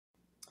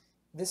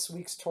This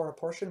week's Torah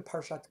portion,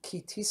 Parshat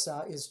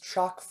Tisa, is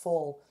chock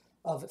full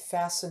of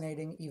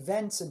fascinating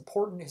events,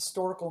 important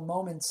historical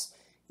moments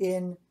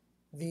in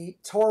the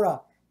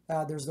Torah.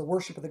 There's the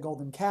worship of the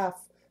golden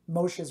calf,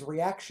 Moshe's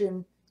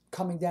reaction,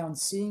 coming down,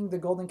 seeing the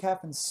golden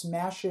calf and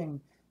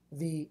smashing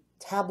the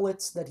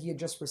tablets that he had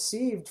just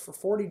received for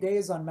 40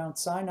 days on Mount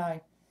Sinai.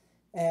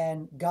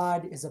 And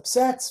God is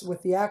upset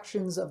with the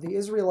actions of the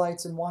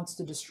Israelites and wants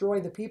to destroy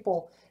the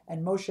people.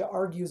 And Moshe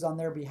argues on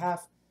their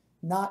behalf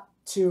not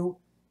to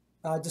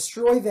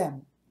destroy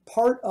them.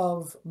 Part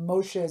of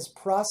Moshe's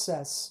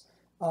process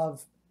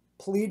of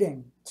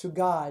pleading to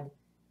God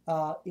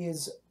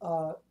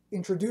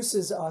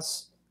introduces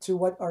us to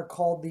what are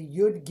called the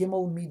Yud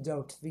Gimel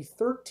Midot, the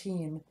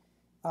 13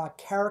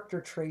 character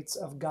traits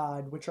of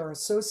God, which are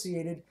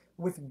associated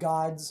with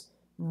God's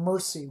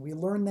mercy. We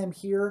learn them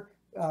here.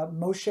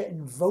 Moshe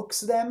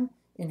invokes them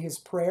in his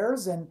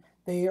prayers, and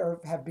they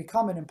have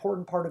become an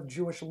important part of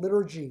Jewish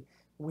liturgy.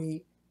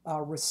 We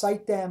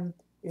recite them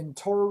in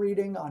Torah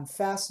reading on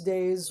fast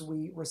days.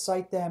 We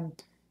recite them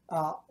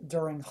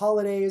during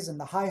holidays and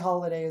the high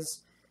holidays.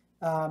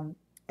 And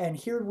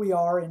here we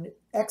are in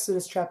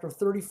Exodus chapter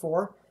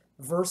 34,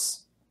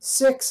 verse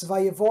 6.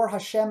 Vayivor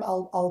Hashem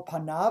al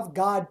panav.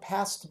 God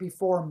passed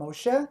before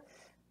Moshe.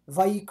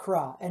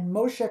 Vayikra. And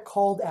Moshe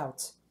called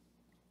out,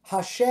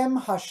 Hashem,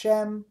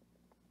 Hashem,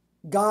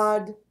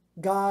 God,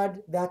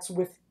 God. That's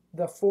with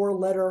the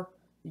four-letter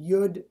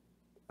Yud,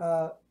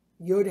 Yud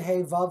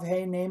He Vav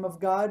He, name of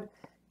God.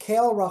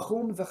 Kel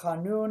Rachum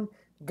V'Chanun,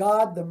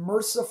 God the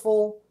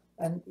merciful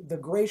and the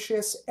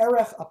gracious.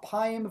 Erech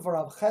Apayim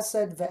V'Rav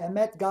Chesed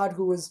V'Emet, God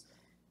who is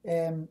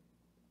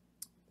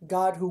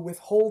God who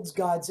withholds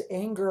God's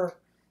anger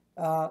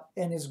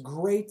and is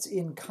great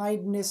in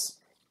kindness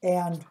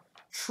and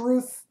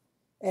truth.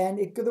 And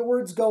the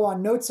words go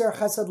on. Notzer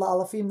Chesed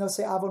La'alafim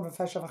Nosei Avon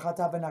V'Fesha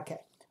V'Chata V'Nakeh.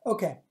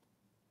 Okay,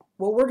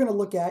 what we're going to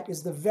look at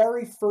is the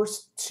very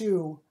first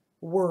two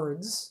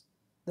words.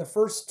 The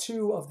first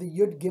two of the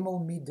Yud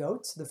Gimel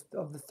Midot,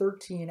 of the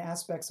 13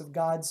 aspects of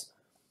God's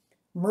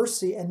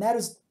mercy. And that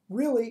is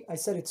really, I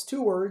said it's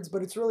two words,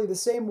 but it's really the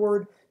same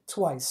word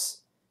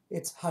twice.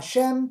 It's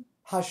Hashem,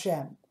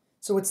 Hashem.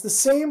 So it's the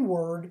same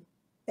word.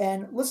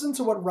 And listen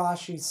to what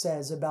Rashi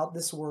says about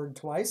this word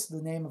twice,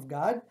 the name of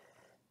God.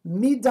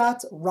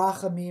 Midat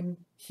Rachamim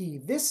Hi.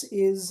 This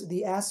is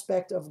the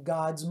aspect of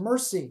God's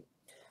mercy.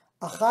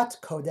 Achat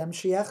Kodem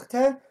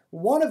Sheyechte.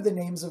 One of the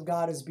names of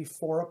God is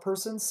before a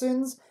person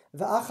sins.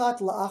 V'achat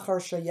la'achar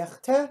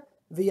sheyechte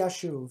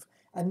v'yashuv.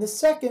 And the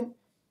second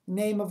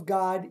name of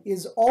God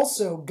is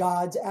also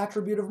God's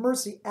attribute of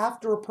mercy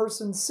after a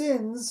person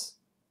sins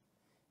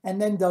and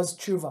then does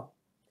tshuva.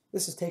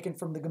 This is taken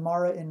from the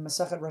Gemara in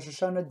Masechet Rosh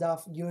Hashanah,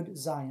 Daf Yud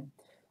Zayin.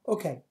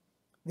 Okay,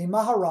 the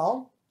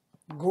Maharal,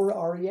 Gur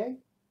Aryeh,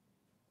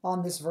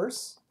 on this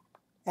verse,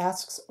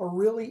 asks a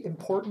really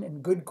important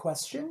and good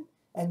question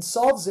and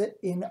solves it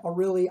in a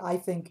really, I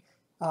think,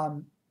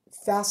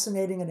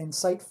 fascinating and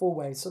insightful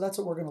way. So that's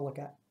what we're going to look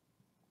at.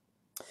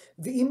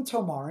 V'im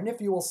tomar, and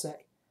if you will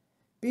say,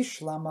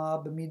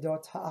 Bishlama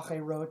b'midot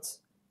ha'acherot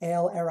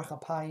el erech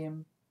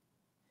apayim.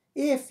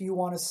 If you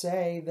want to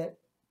say that,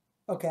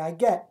 okay, I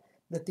get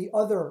that the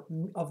other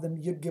of the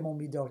Yud Gimel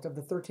Midot, of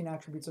the 13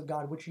 attributes of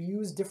God, which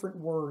use different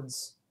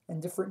words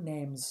and different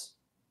names.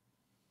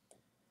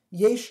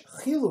 Yesh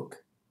chiluk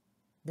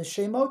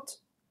b'shemot,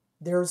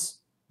 there's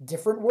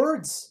different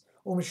words.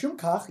 U'mishum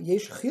kach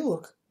yesh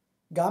chiluk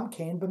Gam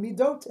Kain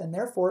b'midot, and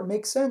therefore it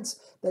makes sense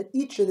that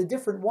each of the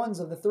different ones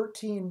of the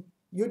 13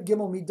 Yud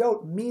Gimel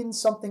Midot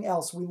means something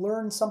else. We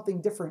learn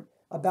something different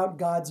about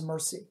God's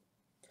mercy.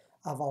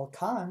 Aval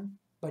kan,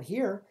 but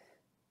here,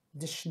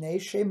 Dishnei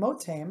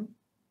Shemotem,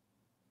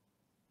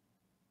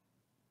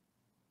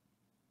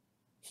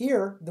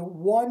 here the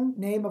one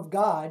name of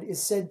God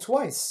is said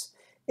twice.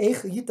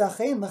 Eich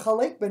yitachen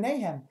lechalek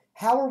b'neihem.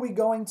 How are we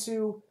going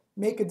to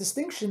make a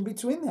distinction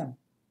between them?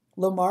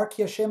 Lomar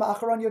ki Hashem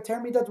acharon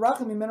yoter midat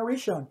rachamim min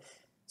harishon.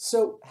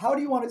 So how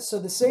do you want it? So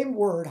the same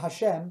word,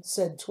 Hashem,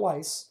 said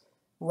twice,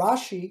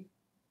 Rashi,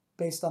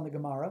 based on the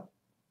Gemara,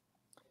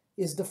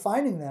 is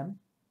defining them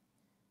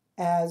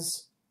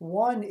as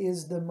one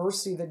is the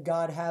mercy that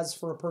God has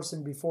for a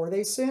person before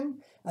they sin,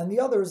 and the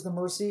other is the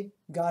mercy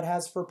God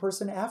has for a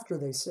person after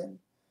they sin.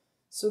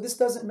 So this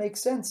doesn't make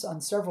sense on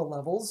several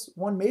levels.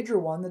 One major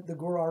one that the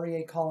Gur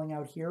Aryeh calling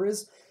out here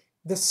is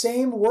the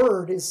same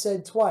word is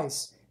said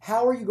twice.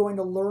 How are you going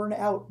to learn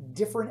out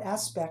different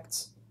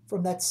aspects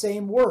from that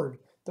same word?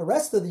 The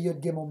rest of the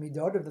Yud Gimel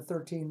Midot, of the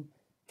 13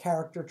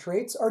 character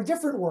traits, are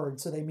different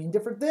words, so they mean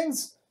different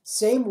things.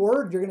 Same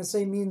word, you're going to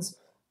say means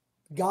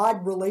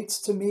God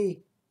relates to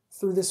me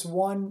through this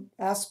one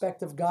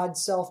aspect of God's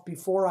self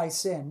before I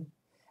sin,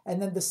 and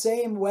then the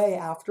same way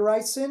after I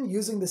sin,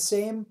 using the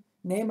same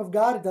name of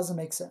God. It doesn't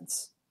make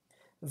sense.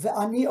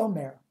 Ve'ani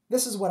omer,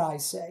 this is what I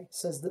say,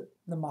 says the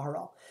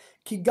Maharal.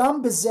 Ki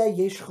gam bezeh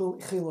yesh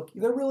chiluk.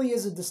 There really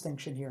is a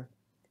distinction here.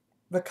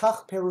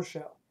 V'kach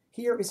perusho.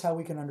 Here is how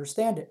we can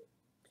understand it.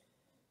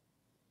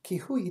 Ki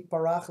hu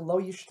yitbarach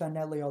lo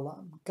yishtaneh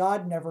le'olam.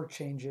 God never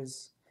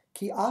changes.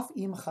 Ki af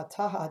im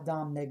chata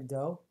ha'adam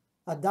negdo,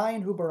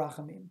 adayin hu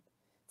barachamim.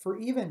 For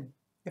even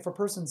if a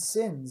person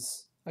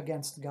sins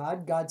against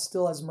God, God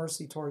still has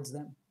mercy towards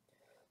them.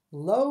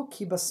 Lo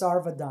ki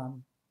basar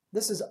v'dam.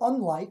 This is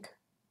unlike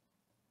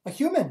a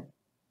human.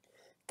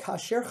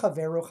 Kasher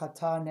chaveru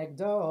chata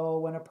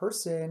negdo.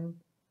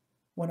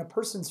 When a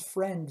person's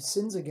friend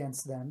sins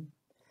against them,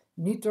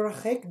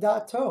 nitrachek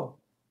da'ato.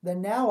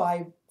 Then now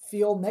I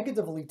feel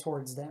negatively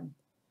towards them.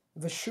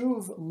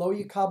 V'shuv lo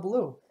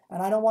yikablu.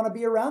 And I don't want to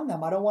be around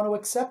them. I don't want to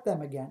accept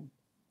them again.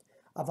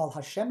 Aval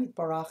Hashem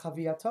itbarach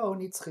haviyato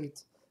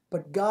nitzchit.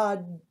 But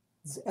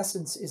God's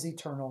essence is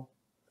eternal.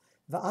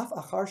 Va'af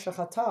achar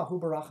shachata hu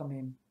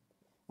barachamim.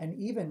 And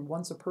even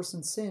once a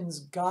person sins,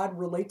 God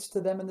relates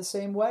to them in the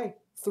same way,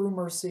 through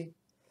mercy.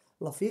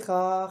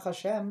 Laficha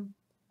Hashem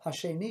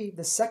Hasheni,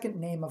 the second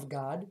name of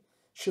God,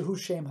 Shehu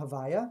Shem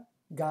Havaya,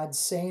 God's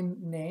same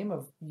name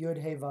of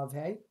Yud He Vav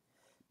He,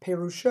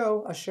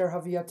 Perusho Asher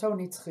Haviyato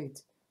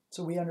Nitzchit.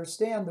 So we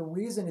understand the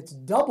reason it's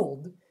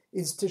doubled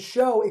is to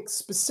show,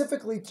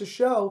 specifically to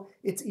show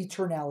its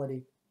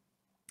eternality.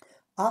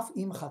 Af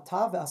im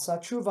chata ve'asa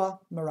tshuva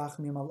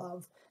merachmim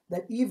alav.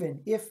 That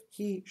even if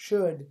he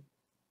should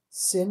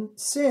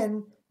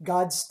sin,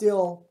 God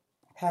still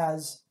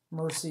has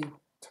mercy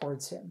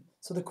towards him.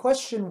 So the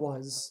question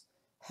was,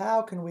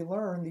 how can we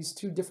learn these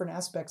two different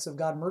aspects of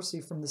God mercy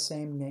from the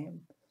same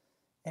name?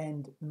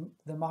 And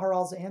the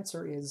Maharal's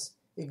answer is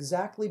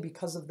exactly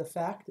because of the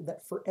fact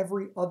that for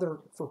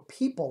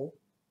people,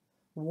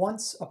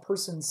 once a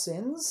person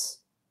sins,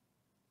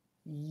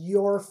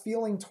 your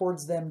feeling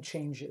towards them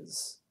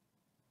changes.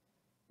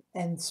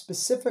 And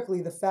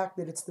specifically the fact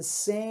that it's the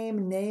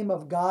same name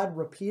of God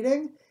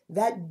repeating,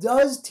 that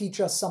does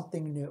teach us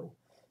something new.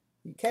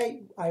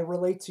 Okay, I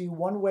relate to you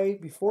one way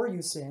before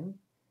you sin,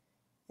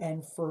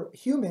 and for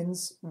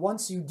humans,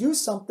 once you do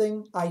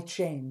something, I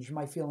change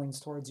my feelings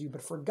towards you.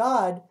 But for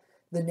God,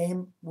 the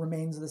name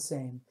remains the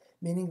same.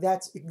 Meaning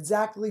that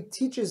exactly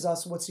teaches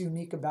us what's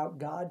unique about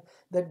God,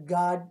 that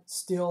God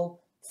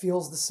still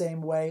feels the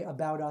same way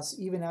about us.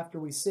 Even after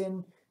we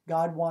sin,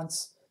 God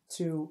wants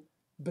to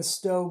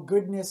bestow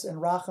goodness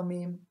and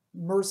rachamim,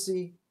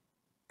 mercy,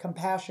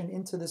 compassion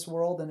into this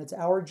world. And it's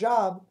our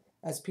job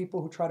as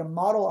people who try to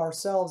model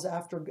ourselves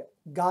after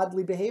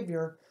godly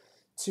behavior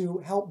to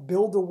help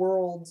build a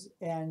world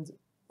and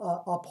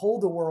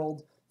uphold a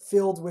world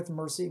filled with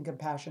mercy and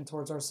compassion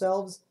towards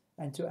ourselves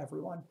and to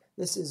everyone.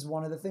 This is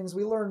one of the things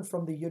we learn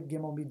from the Yud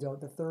Gimel Midot,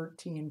 the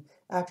 13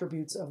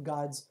 attributes of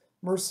God's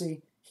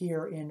mercy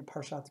here in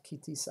Parshat Ki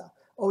Tisa.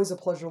 Always a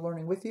pleasure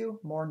learning with you.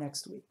 More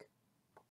next week.